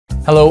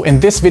Hello, in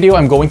this video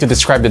I'm going to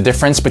describe the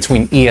difference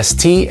between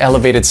EST,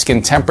 elevated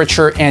skin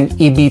temperature, and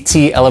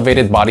EBT,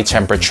 elevated body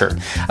temperature,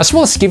 as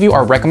well as give you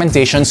our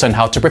recommendations on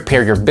how to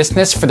prepare your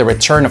business for the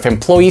return of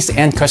employees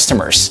and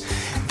customers.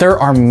 There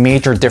are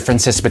major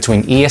differences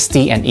between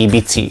EST and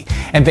EBT,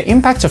 and the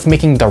impact of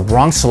making the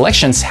wrong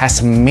selections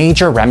has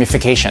major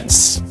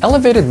ramifications.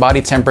 Elevated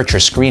body temperature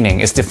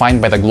screening is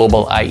defined by the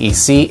global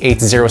IEC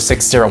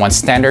 80601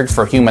 standard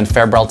for human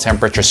febrile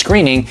temperature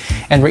screening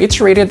and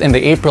reiterated in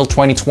the April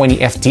 2020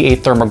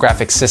 FDA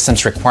Thermographic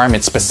Systems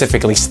requirement,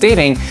 specifically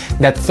stating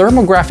that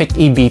thermographic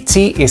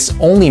EBT is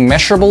only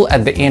measurable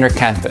at the inner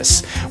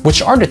canthus,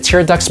 which are the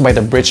tear ducts by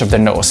the bridge of the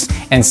nose,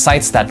 and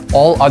cites that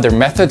all other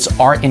methods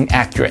are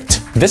inaccurate.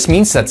 This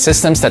means that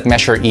systems that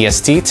measure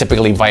EST,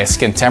 typically via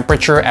skin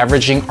temperature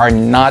averaging, are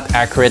not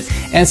accurate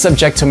and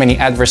subject to many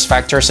adverse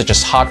factors such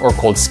as hot or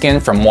cold skin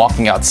from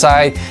walking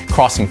outside,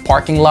 crossing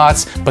parking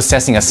lots,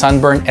 possessing a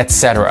sunburn,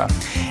 etc.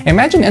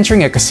 Imagine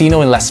entering a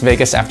casino in Las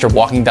Vegas after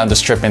walking down the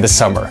strip in the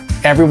summer.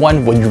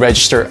 Everyone would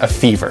register a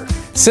fever.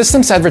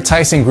 Systems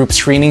advertising group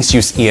screenings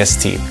use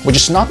EST, which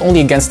is not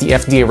only against the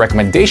FDA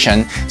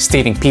recommendation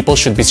stating people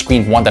should be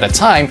screened one at a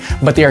time,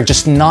 but they are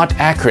just not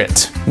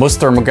accurate. Most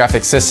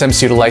thermographic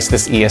systems utilize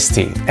this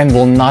EST and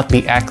will not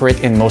be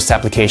accurate in most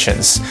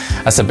applications.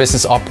 As a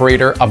business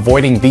operator,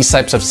 avoiding these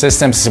types of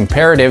systems is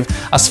imperative,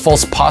 as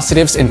false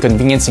positives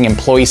inconveniencing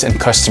employees and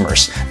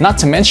customers, not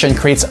to mention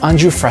creates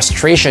undue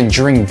frustration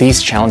during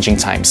these challenging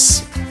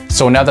times.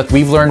 So now that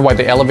we've learned why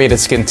the elevated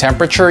skin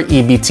temperature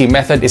EBT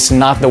method is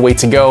not the way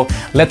to go,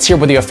 let's hear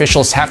what the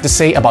officials have to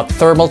say about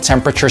thermal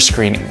temperature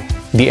screening.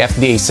 The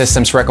FDA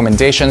Systems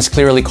Recommendations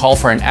clearly call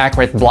for an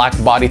accurate black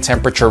body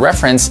temperature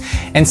reference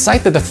and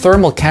cite that the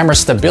thermal camera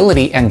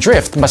stability and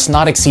drift must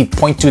not exceed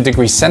 0.2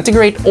 degrees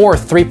centigrade or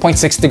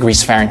 3.6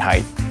 degrees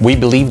Fahrenheit. We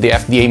believe the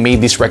FDA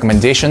made these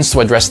recommendations to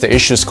address the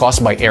issues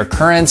caused by air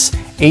currents,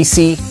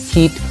 AC,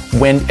 heat,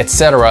 wind,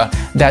 etc.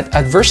 that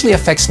adversely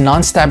affects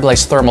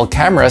non-stabilized thermal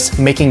cameras,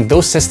 making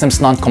those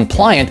systems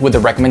non-compliant with the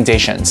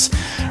recommendations.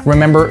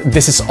 Remember,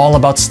 this is all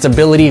about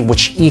stability,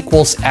 which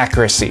equals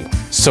accuracy.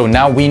 So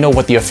now we know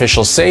what the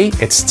officials say,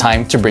 it's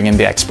time to bring in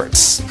the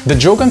experts. The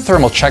Jogan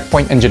Thermal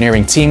Checkpoint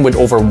engineering team, with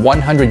over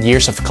 100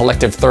 years of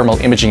collective thermal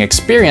imaging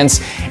experience,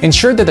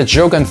 ensured that the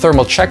Jogan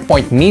Thermal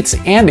Checkpoint meets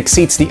and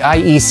exceeds the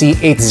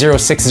IEC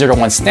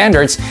 80601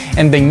 standards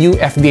and the new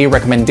FDA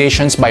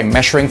recommendations by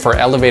measuring for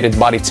elevated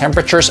body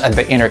temperatures at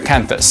the inner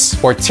canthus,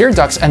 or tear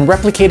ducts, and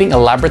replicating a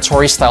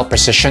laboratory-style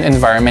precision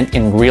environment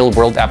in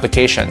real-world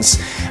applications.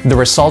 The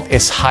result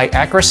is high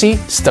accuracy,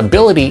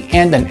 stability,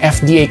 and an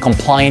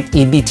FDA-compliant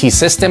EBT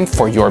system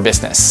for your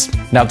business.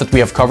 Now that we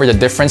have covered the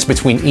difference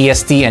between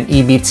EST and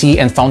EBT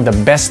and found the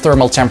best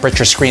thermal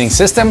temperature screening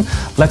system,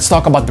 let's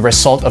talk about the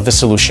result of the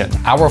solution.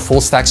 Our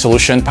full-stack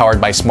solution, powered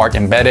by Smart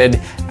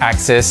Embedded,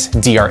 Axis,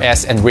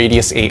 DRS, and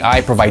Radius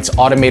AI, provides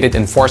automated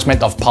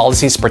enforcement of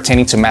policies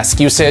pertaining to mask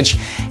usage,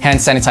 hand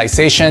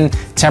sanitization,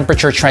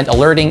 temperature trend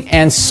alerting,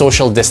 and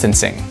social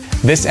distancing.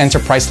 This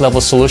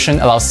enterprise-level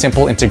solution allows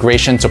simple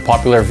integration to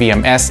popular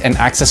VMS and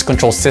access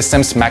control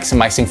systems,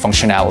 maximizing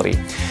functionality.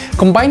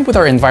 Combined with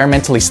our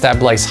environmentally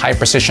stabilized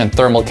high-precision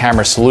thermal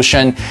camera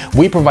solution,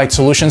 we provide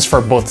solutions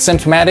for both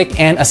symptomatic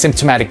and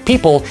asymptomatic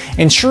people,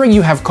 ensuring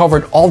you have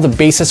covered all the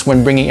bases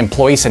when bringing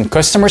employees and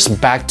customers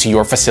back to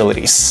your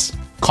facilities.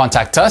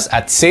 Contact us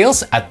at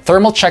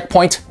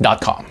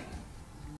sales@thermalcheckpoint.com.